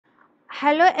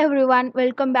Hello everyone,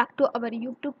 welcome back to our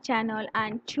YouTube channel,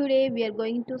 and today we are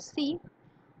going to see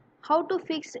how to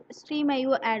fix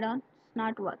Stremio add-on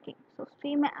not working. So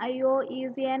Stremio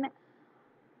is an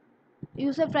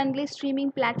user-friendly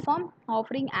streaming platform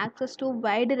offering access to a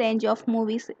wide range of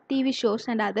movies, TV shows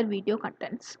and other video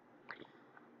contents.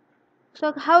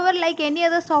 So however, like any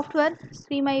other software,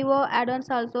 Stremio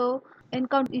add-ons also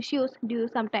encounter issues due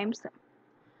sometimes.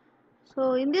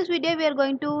 So in this video we are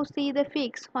going to see the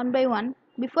fix one by one.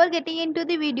 Before getting into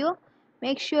the video,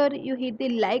 make sure you hit the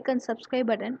like and subscribe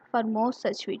button for more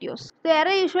such videos. The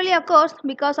error usually occurs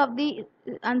because of the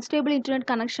unstable internet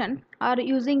connection or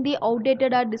using the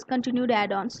outdated or discontinued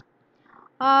add-ons,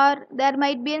 or there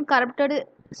might be a corrupted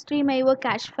Stremio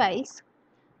cache files,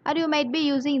 or you might be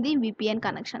using the VPN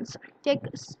connections. Check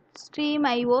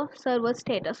Stremio server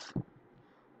status.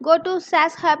 Go to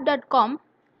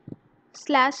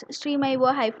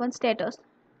sashub.com/stremio-status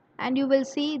and you will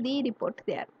see the report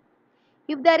there.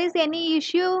 If there is any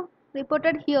issue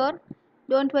reported here,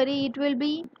 don't worry, it will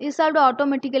be resolved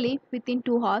automatically within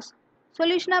 2 hours.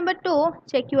 Solution number 2,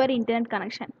 check your internet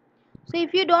connection. So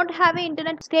if you don't have a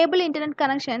stable internet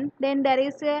connection, then there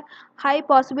is a high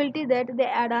possibility that the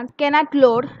add-on cannot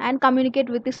load and communicate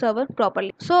with the server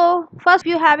properly. So first,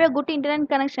 if you have a good internet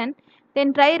connection,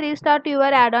 then try restart your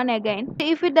add-on again.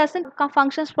 If it doesn't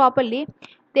functions properly,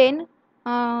 then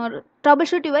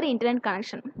troubleshoot your internet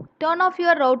connection. Turn off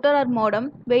your router or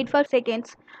modem, wait for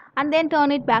seconds, and then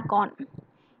turn it back on.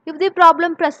 If the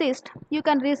problem persists, you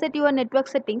can reset your network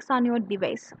settings on your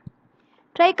device.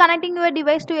 Try connecting your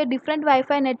device to a different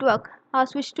Wi-Fi network or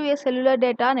switch to a cellular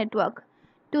data network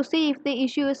to see if the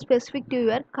issue is specific to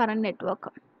your current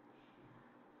network.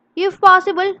 If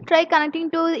possible, try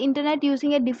connecting to the internet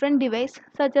using a different device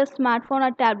such as smartphone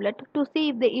or tablet to see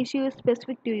if the issue is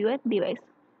specific to your device.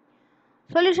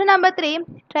 Solution number 3,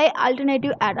 try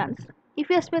alternative add-ons. If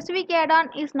your specific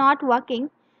add-on is not working,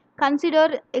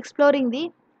 consider exploring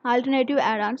the alternative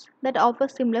add-ons that offer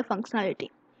similar functionality.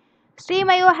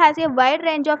 Stremio has a wide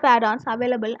range of add-ons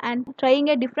available, and trying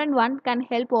a different one can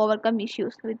help overcome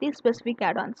issues with the specific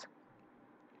add-ons.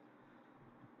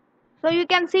 So you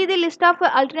can see the list of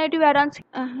alternative add-ons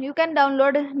you can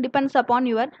download depends upon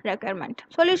your requirement.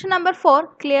 Solution number 4,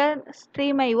 clear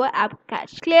Stremio app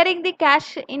cache. Clearing the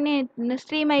cache in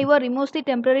Stremio removes the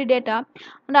temporary data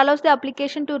and allows the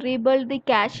application to rebuild the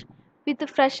cache with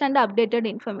fresh and updated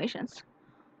information.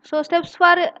 So steps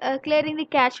for clearing the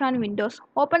cache on Windows.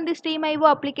 Open the Stremio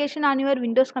application on your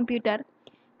Windows computer.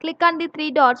 Click on the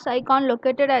 3 dots icon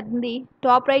located at the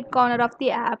top right corner of the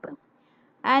app.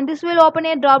 And this will open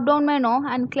a drop down menu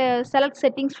and select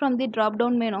settings from the drop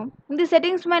down menu. In the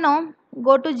settings menu,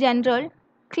 go to General,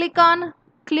 click on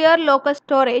Clear Local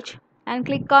Storage and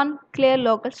click on Clear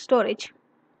Local Storage.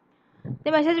 The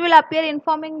message will appear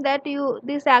informing that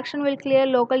this action will clear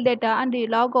local data and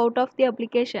log out of the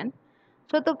application.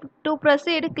 So to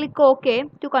proceed, click OK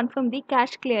to confirm the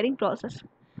cache clearing process.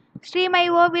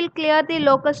 Stremio will clear the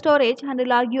local storage and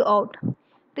log you out.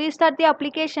 Restart the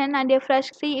application and a fresh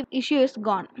see if issue is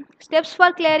gone. Steps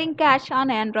for clearing cache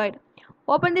on Android.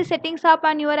 Open the settings app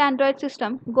on your Android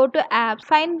system. Go to apps.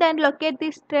 Find and locate the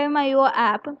Stremio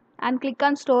app and click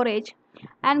on storage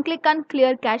and click on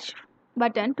clear cache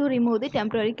button to remove the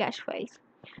temporary cache files.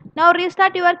 Now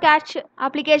restart your cache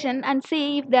application and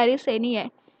see if there is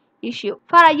any issue.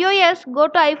 For iOS, go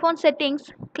to iPhone settings,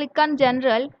 click on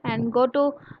General and go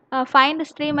to find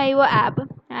Stremio app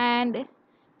and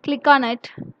click on it.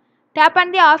 Tap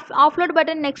on the offload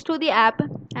button next to the app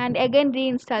and again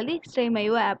reinstall the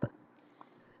Stremio app.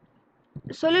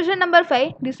 Solution number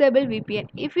 5, disable VPN.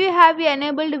 If you have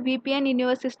enabled VPN in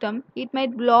your system, it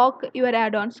might block your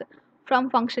add-ons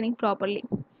from functioning properly.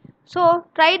 So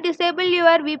try disable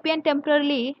your VPN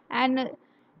temporarily and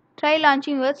try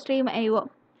launching your Stremio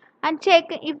and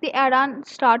check if the add-on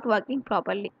start working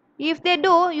properly. If they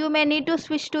do, you may need to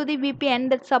switch to the VPN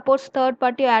that supports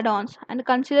third-party add-ons and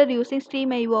consider using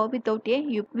Stremio without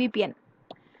a VPN.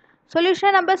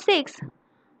 Solution number 6,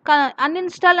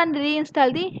 uninstall and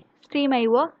reinstall the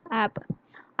Stremio app.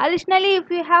 Additionally, if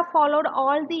you have followed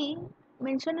all the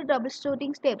mentioned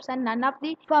troubleshooting steps and none of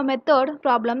the method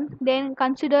problem, then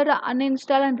consider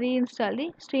uninstall and reinstall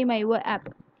the Stremio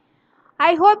app.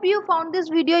 I hope you found this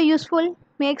video useful.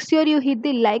 Make sure you hit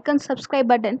the like and subscribe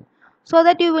button so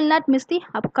that you will not miss the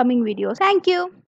upcoming videos. Thank you.